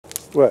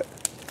What?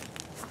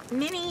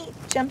 Minnie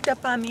jumped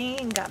up on me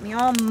and got me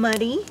all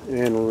muddy.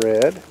 And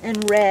red.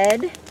 And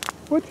red.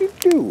 What'd you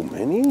do,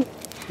 Minnie?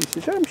 She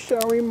says, I'm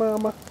sorry,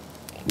 Mama.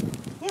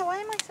 Yeah, why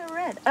am I so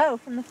red? Oh,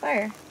 from the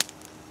fire.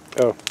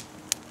 Oh.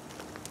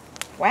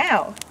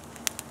 Wow.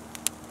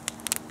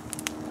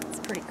 It's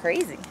pretty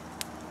crazy.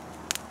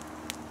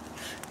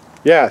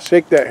 Yeah,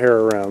 shake that hair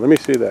around. Let me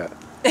see that.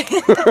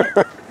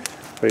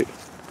 Wait.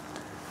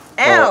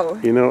 Ow!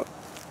 You know,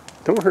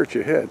 don't hurt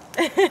your head.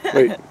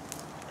 Wait.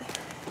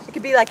 It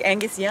could be like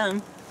Angus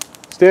Young.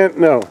 Stand,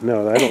 no,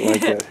 I don't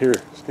like that. Here,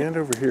 stand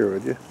over here,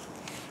 would you?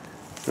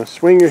 Now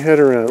swing your head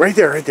around. Right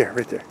there.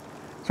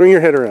 Swing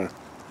your head around.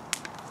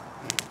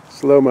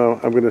 Slow-mo.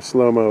 I'm going to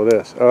slow-mo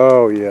this.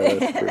 Oh, yeah,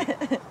 that's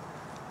pretty.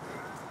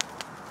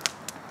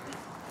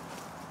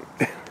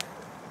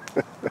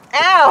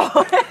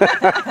 Ow!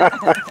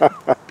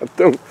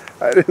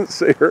 I didn't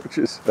say hurt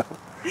yourself.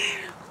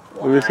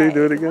 Why? Let me see,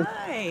 do it again.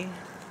 Why?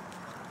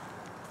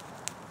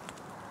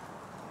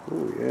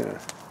 Oh, yeah.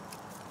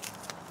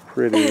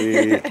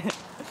 Pretty.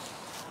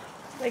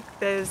 Like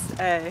those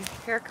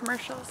hair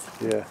commercials?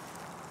 Yeah.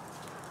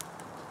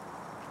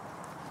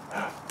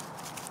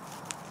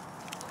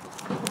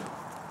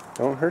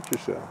 Don't hurt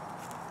yourself.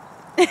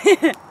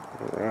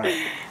 All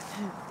right.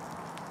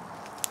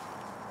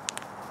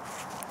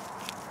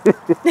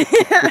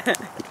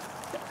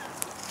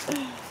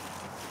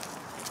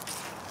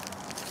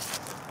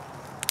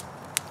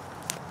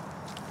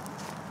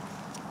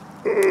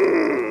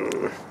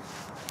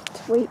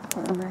 Sweet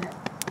farmer.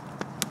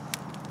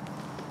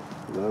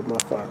 Love my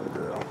farmer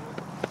girl.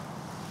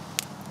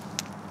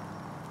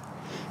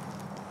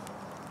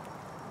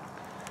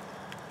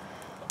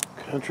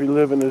 Country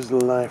living is the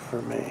life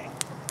for me.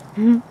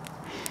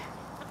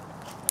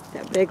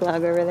 That big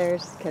log over there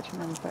is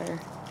catching on fire.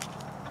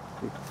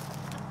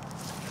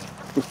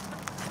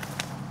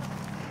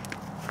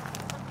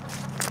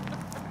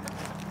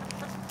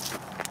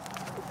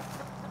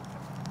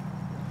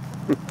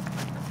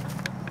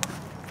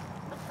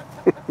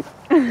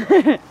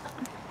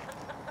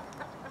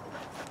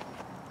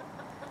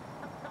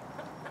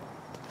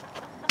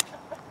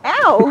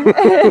 Ow!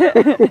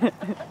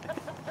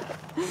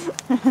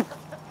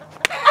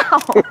 Ow!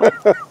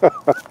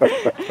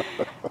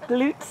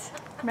 Glutes,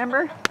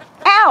 remember?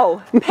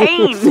 Ow!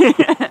 Pain!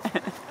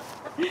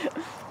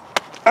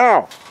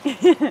 Ow!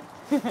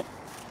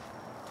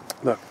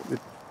 Look, the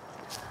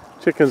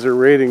chickens are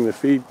raiding the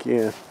feed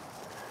can.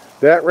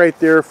 That right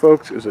there,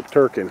 folks, is a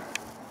turkin.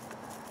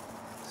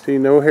 See,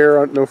 no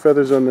hair, no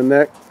feathers on the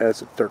neck?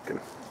 That's a turkin.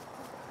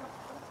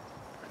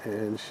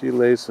 And she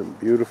lays some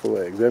beautiful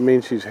eggs. That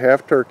means she's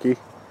half turkey,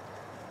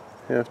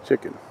 half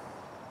chicken.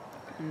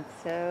 And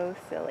so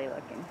silly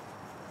looking.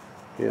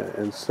 Yeah,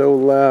 and so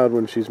loud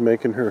when she's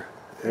making her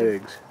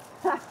eggs.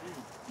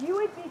 You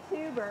would be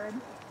too, bird.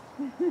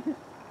 Kind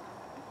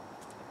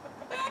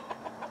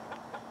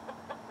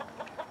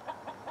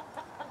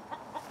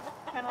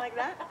of like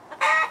that?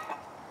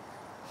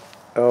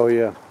 Oh,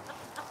 yeah.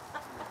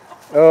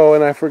 Oh,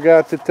 and I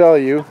forgot to tell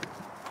you,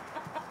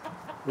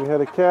 we had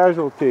a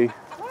casualty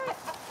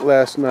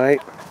last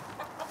night.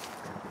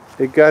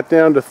 It got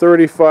down to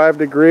 35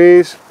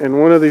 degrees,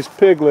 and one of these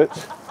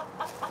piglets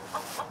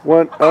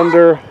went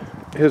under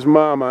his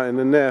mama in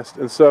the nest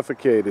and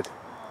suffocated.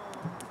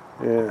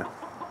 Yeah.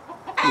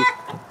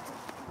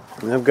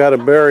 And I've got to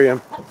bury him.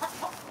 Which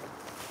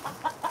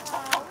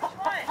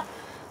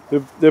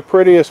one? The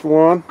prettiest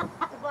one. The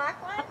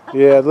black one?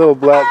 Yeah, little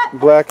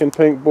black and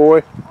pink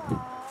boy.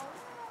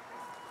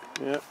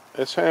 Yeah,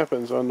 this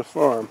happens on the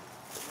farm.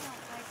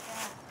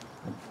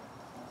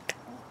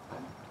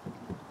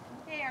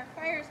 Hey, our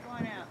fire's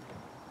going out.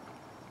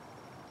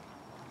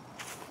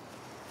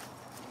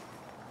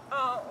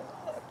 Oh,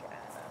 look at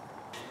him.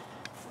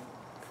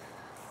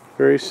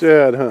 Very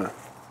sad, huh?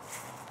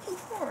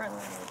 Poor little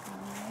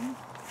guy.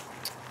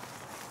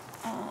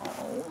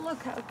 Oh,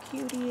 look how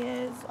cute he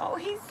is. Oh,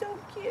 he's so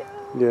cute.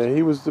 Yeah,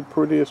 he was the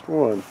prettiest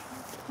one.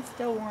 He's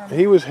still warm.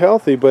 He was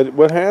healthy, but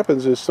what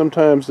happens is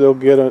sometimes they'll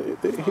get on.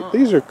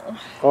 These are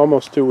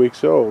almost 2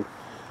 weeks old.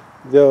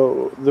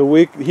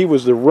 He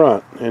was the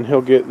runt, and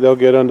they'll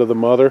get under the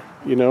mother,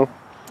 you know.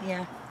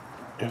 Yeah.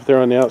 If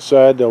they're on the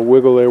outside, they'll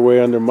wiggle their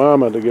way under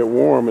mama to get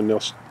warm, and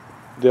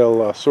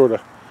they'll sort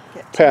of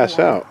pass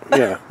out.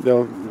 Yeah,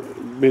 they'll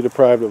be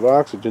deprived of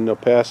oxygen. They'll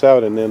pass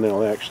out, and then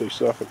they'll actually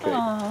suffocate.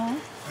 Aww.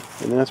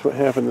 And that's what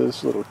happened to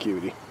this little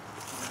cutie.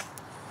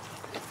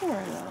 Poor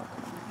little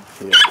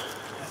guy. Yeah,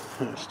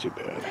 that's too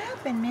bad. What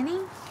happened,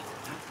 Minnie?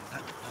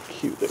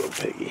 Cute little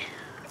piggy.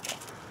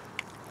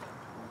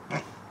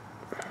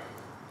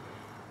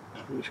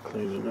 Just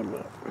cleaning them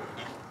up.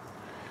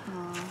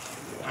 Aww.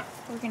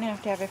 We're going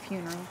to have a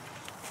funeral.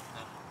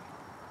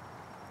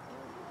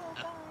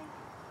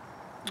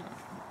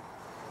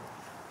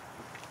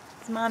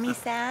 Is Mommy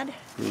sad?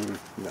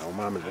 No,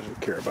 Mama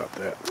doesn't care about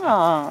that.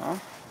 Aww.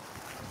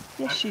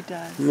 Yes, she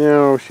does.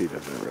 No, she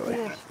doesn't really.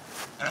 Yes.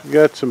 You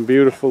got some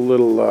beautiful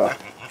little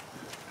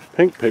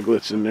pink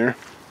piglets in there.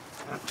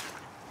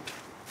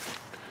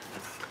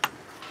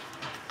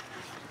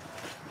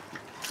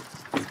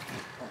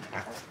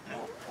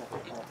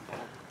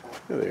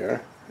 There they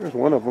are. There's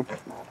one of them.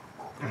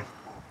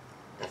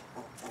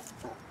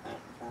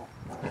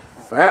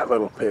 Fat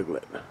little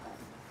piglet.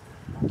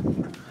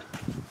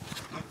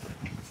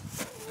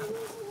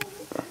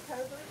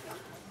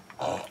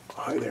 Oh,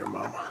 hi there,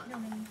 Mama.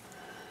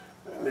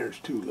 And there's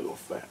two little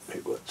fat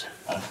piglets.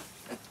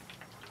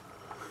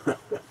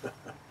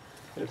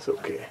 It's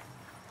okay.